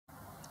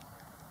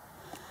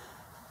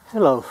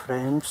Hello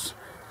friends,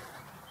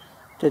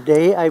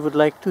 today I would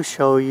like to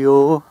show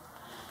you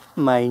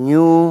my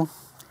new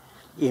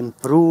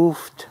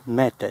improved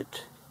method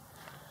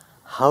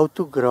how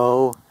to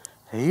grow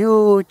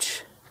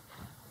huge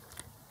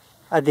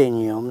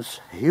adeniums,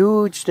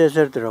 huge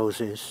desert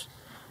roses,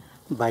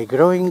 by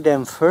growing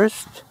them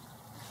first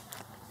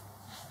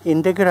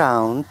in the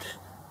ground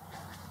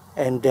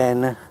and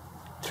then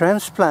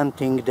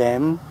transplanting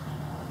them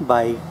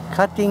by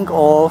cutting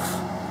off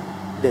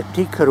the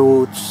thick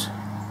roots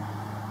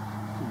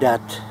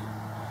that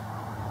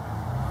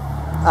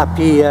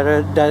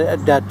appear,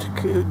 that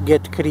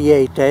get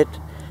created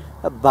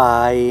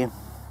by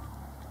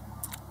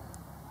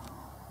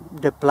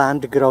the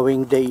plant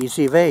growing the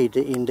easy way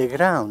in the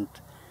ground,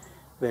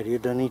 where you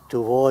don't need to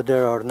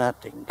water or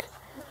nothing.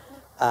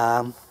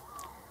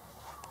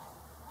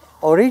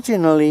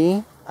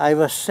 Originally, I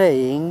was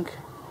saying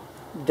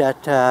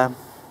that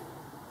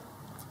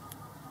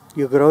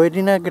you grow it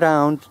in the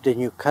ground, then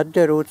you cut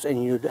the roots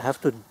and you have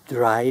to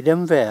dry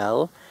them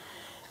well,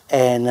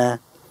 and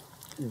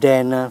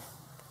then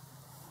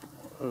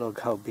look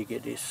how big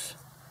it is.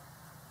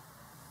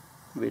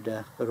 With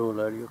a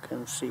ruler you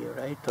can see,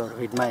 right? Or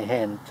with my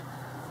hand.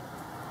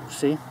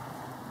 See?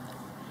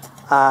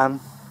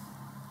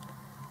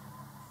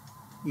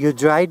 You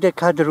dry the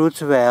cut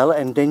roots well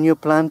and then you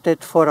plant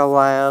it for a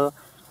while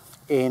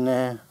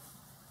in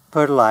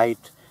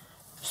perlite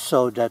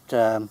so that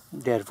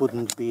there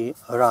wouldn't be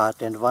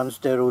rot, and once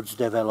the roots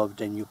develop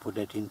then you put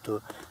it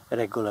into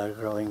regular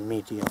growing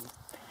medium.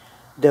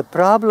 The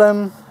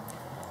problem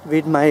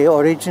with my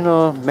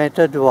original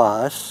method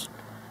was,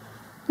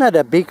 not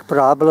a big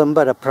problem,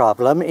 but a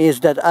problem is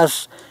that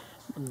as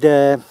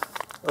the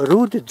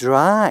root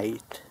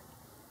dried,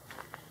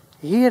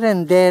 here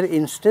and there,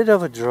 instead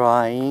of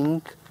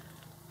drying,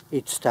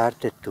 it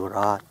started to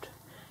rot.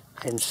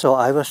 And so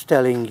I was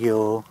telling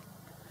you,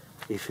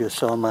 if you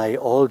saw my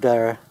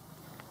older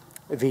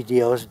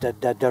videos,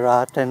 that the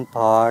rotten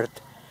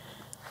part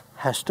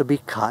has to be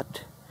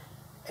cut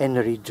and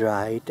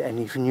re-dried, and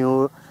if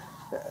new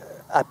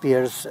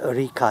appears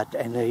recut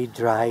and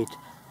re-dried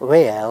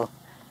well,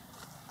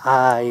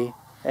 I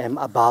am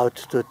about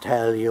to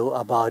tell you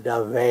about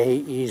a way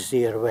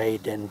easier way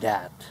than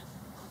that.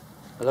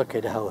 Look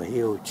at how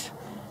huge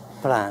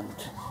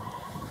plant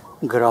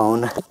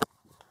grown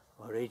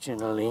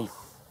originally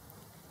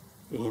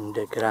in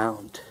the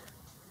ground.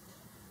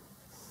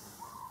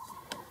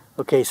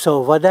 Okay,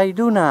 so what I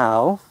do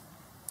now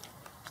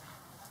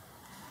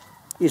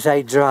is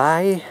I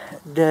dry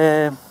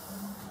the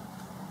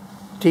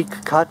thick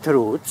cut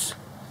roots,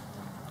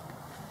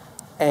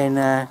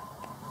 and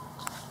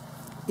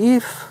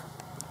if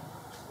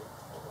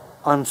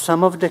on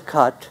some of the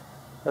cut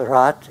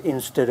rot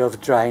instead of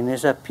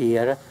dryness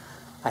appear,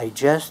 I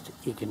just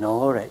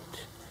ignore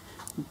it.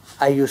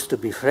 I used to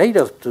be afraid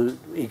of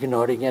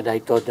ignoring it. I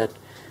thought that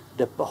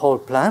the whole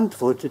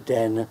plant would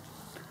then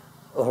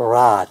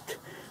rot.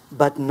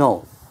 But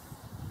no.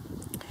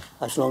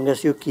 As long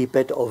as you keep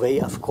it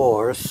away, of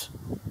course,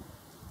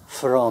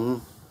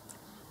 from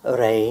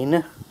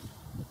rain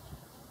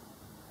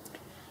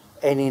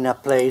and in a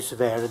place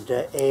where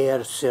the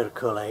air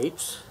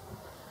circulates,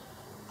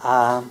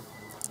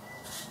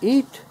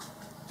 it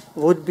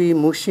would be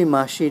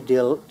mushy-mushy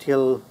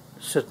till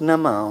certain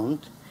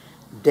amount,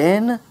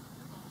 then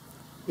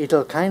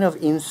it'll kind of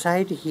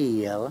inside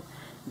heal,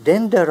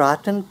 then the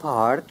rotten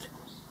part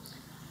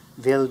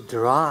will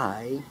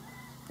dry,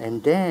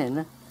 and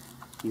then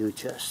you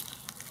just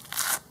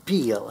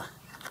peel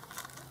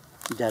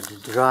that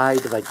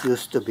dried what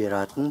used to be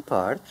rotten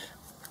part.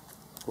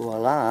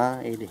 Voila,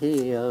 it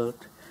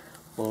healed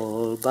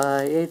all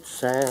by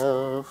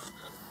itself.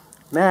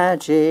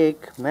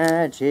 Magic,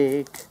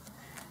 magic,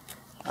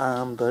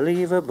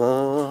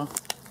 unbelievable.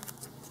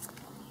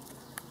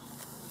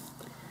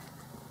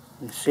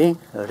 You see,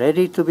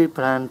 ready to be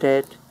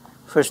planted,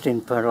 first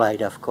in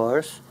perlite of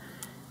course,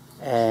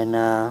 and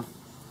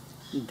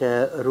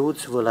the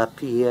roots will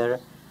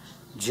appear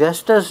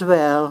just as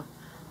well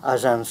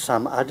as on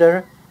some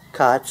other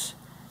cuts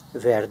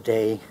where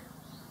they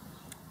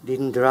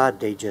didn't rot,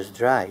 they just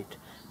dried.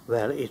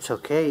 Well, it's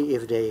okay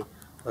if they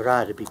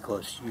rot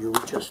because you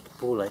just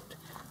pull it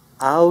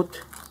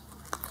out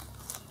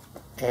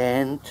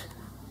and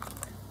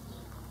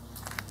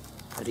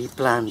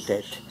replant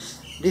it.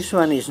 This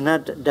one is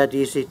not that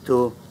easy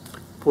to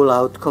pull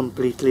out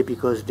completely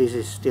because this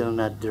is still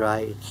not dry,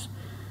 it's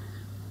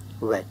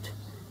wet.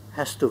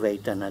 Has to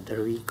wait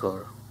another week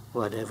or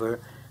whatever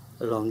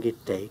long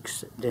it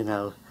takes, then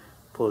I'll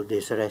pull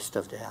this rest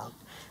of it out.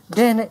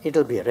 Then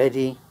it'll be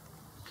ready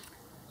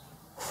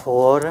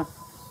for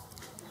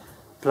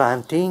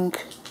planting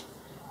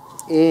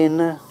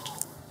in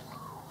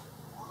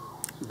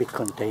big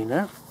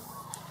container,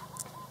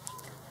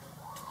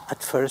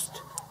 at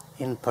first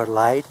in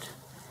perlite,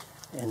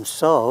 and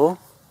so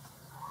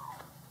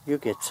you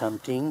get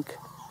something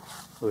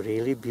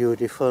really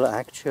beautiful.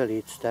 Actually,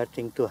 it's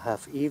starting to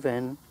have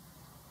even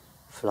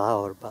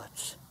flower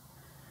buds.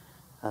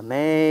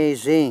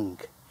 Amazing.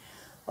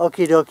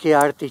 Okie dokie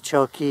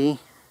artichoke.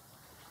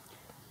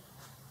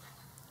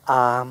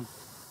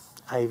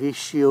 I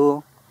wish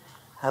you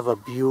have a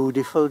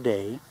beautiful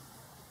day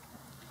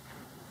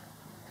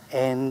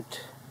and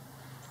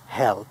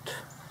health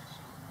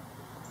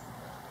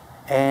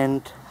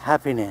and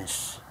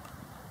happiness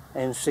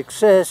and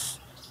success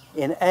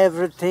in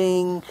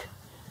everything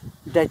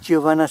that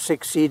you want to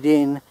succeed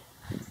in.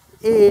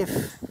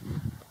 If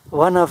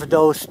one of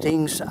those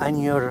things on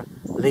your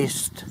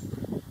list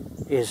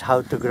is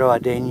how to grow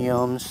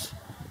adeniums,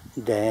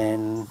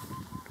 then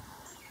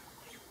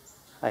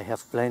I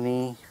have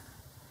plenty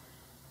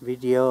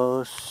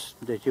videos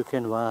that you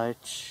can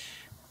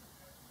watch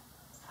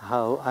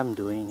how I'm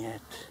doing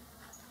it.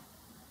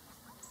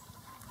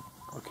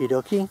 Okie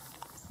dokie.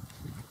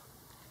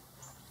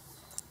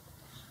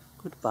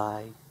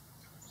 Goodbye.